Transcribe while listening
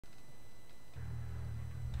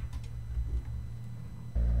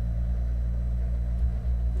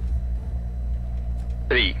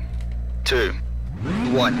3, 2,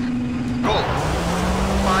 1, go.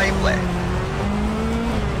 5 left.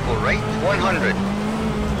 4 right, 100.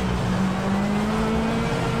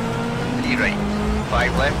 3 right,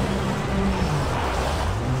 5 left.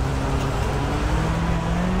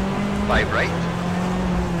 5 right.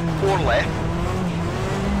 4 left.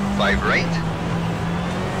 5 right.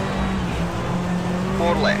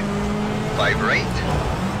 4 left. 5 right.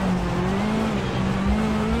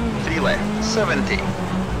 3 left, 70.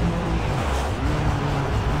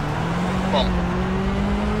 Bump.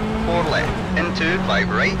 4 left, into 5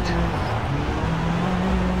 right.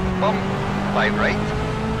 Bump, 5 right.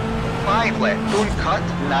 5 left, don't cut,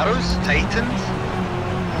 narrows, tightens.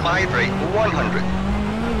 5 right, 100.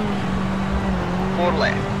 4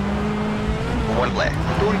 left. 1 left,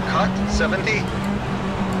 don't cut, 70.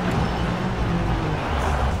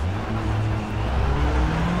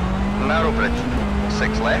 Narrow bridge,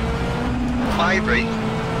 6 left. 5 right.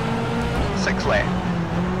 6 left.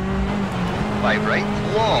 5 right,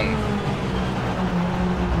 long.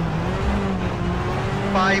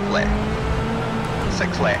 5 left.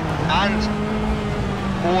 6 left. And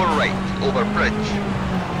 4 right, over bridge.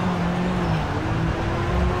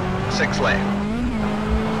 6 left.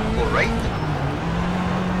 4 right.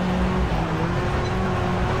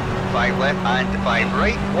 5 left and 5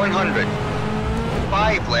 right, 100.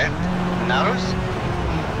 5 left, narrows.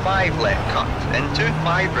 5 left, cut into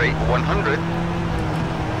 5 right, 100.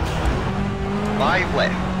 5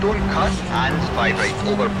 left, don't cut, and 5 right,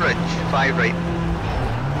 over bridge. 5 right.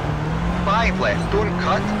 5 left, don't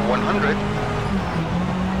cut, 100.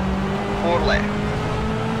 4 left,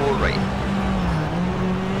 4 right.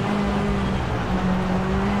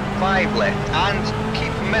 5 left, and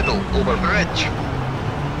keep middle, over bridge.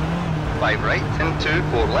 5 right, into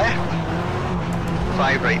 4 left.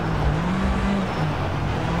 5 right.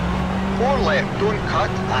 4 left, don't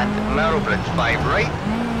cut, and narrow bridge. 5 right.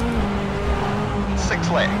 6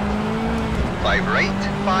 left. 5 right,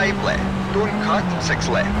 5 left, don't cut, 6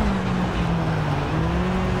 left.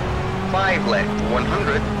 5 left,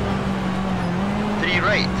 100. 3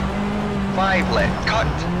 right. 5 left, cut.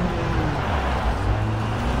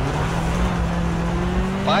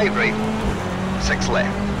 5 right. 6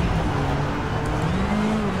 left.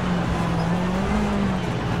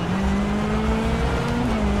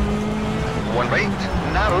 1 right,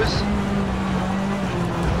 narrows.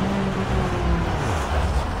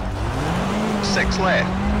 6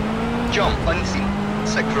 left. Jump, unseen.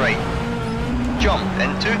 6 right. Jump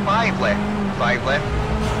into 5 left. 5 left.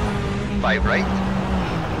 5 right.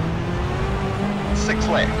 6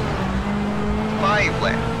 left. 5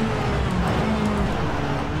 left.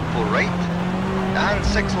 4 right. And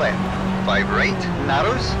 6 left. 5 right.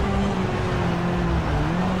 Narrows.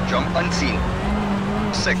 Jump unseen.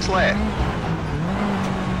 6 left.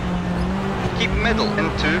 Keep middle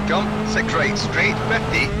into jump. 6 right. Straight.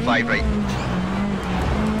 50. 5 right.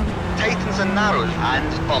 Tightens and narrows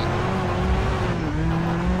and bump.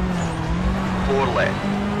 4 left.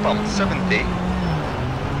 Bump 70.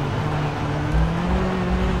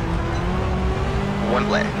 1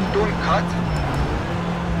 left. Don't cut.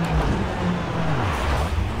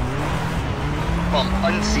 Bump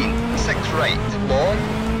unseen. 6 right. Long.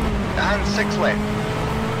 And 6 left.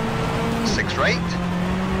 6 right.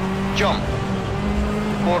 Jump.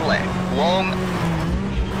 4 left. Long.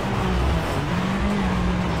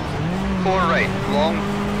 4 right. Long.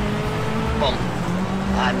 Bump.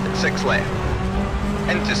 And 6 left.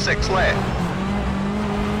 Into 6 left.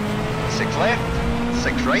 6 left.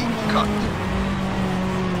 6 right. Cut.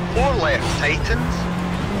 4 left. Tightens.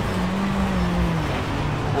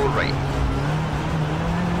 4 right.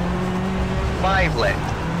 5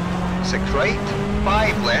 left. 6 right.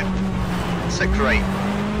 5 left. 6 right.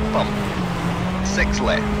 Bump. 6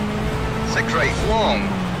 left. 6 right. Long.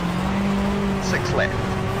 6 left.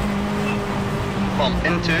 Bump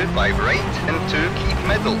into 5 right. Into keep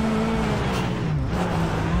middle.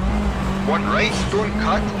 1 right. Don't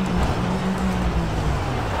cut.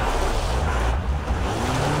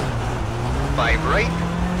 5 right.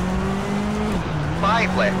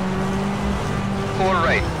 5 left. 4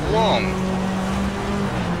 right. Long.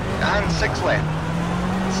 And 6 left.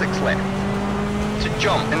 6 left. To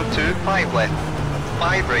jump into 5 left.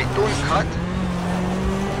 5 right. Don't cut.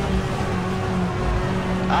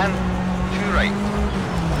 And 2 right.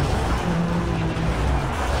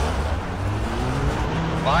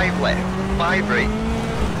 5 left. 5 right.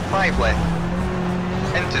 5 left.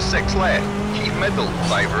 Into 6 left. Keep middle.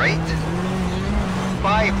 5 right.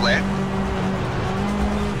 5 left.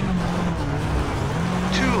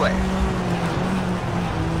 2 left.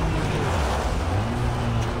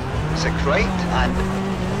 6 right and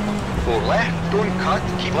 4 left, don't cut,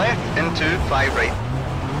 keep left into 5 right.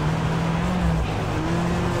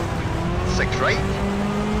 6 right,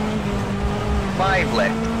 5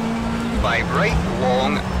 left, 5 right,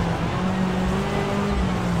 long,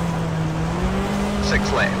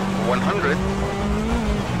 6 left, 100,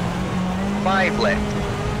 5 left,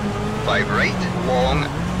 5 right, long,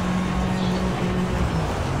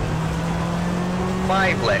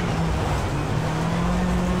 5 left,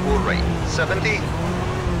 4 right, 70,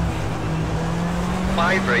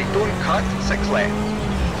 5 right, don't cut, 6 left,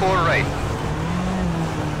 4 right,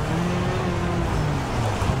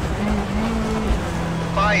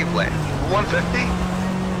 5 left, 150,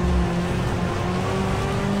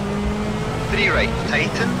 3 right,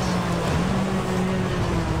 tightens,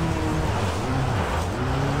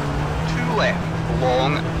 2 left,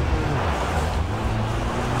 long,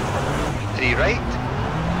 3 right,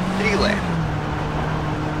 3 left,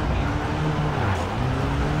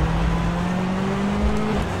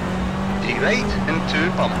 3 right into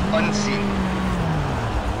bump, unseen,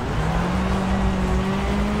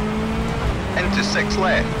 into 6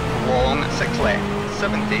 left, long, 6 left,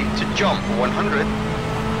 70 to jump, 100,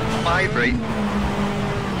 5 right,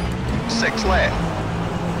 6 left,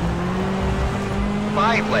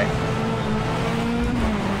 5 left,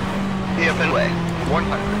 hairpin left,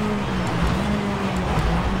 100.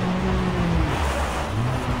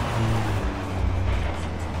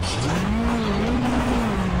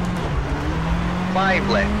 5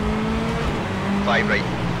 left, 5 right,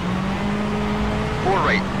 4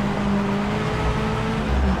 right,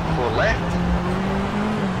 4 left,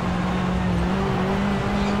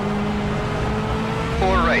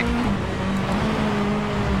 4 right,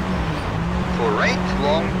 4 right,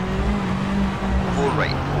 long, 4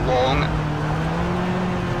 right, long,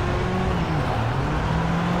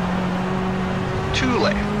 2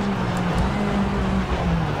 left,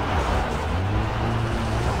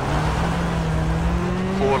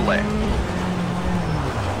 4 left,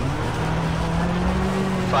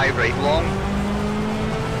 5 right long,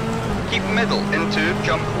 keep middle into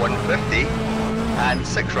jump 150, and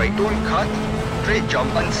 6 right, don't cut, straight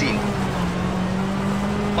jump unseen,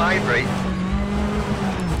 5 right,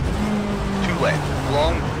 2 left,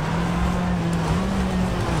 long,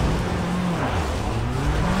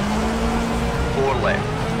 4 left,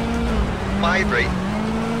 5 right,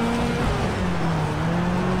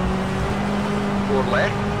 4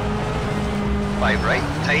 left, 5 right,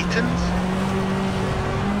 tightens,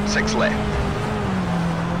 6 left,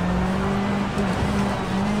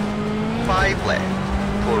 5 left,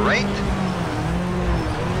 4 right,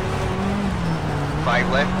 5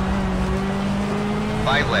 left,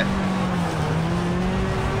 5 left,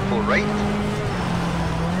 4 right,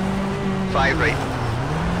 5 right,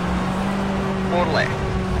 4 left,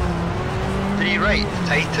 3 right,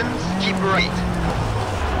 tightens, keep right,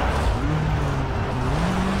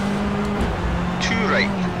 2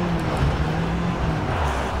 right,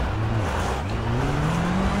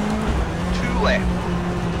 2 left,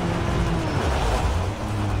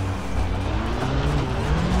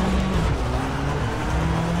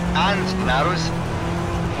 'and narrows,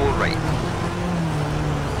 4 right,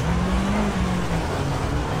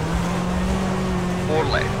 4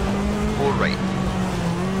 left, 4 right,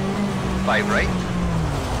 5 right,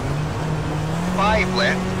 5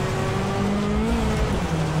 left,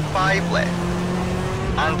 5 left,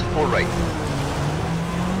 and 4 right,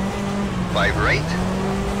 5 right,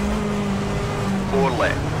 4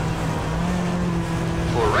 left,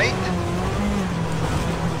 4 right,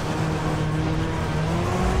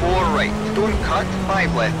 4 right, don't cut,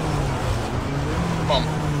 5 left, bump,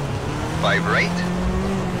 5 right,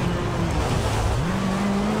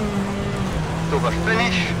 over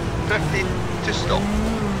finish, 50 to stop.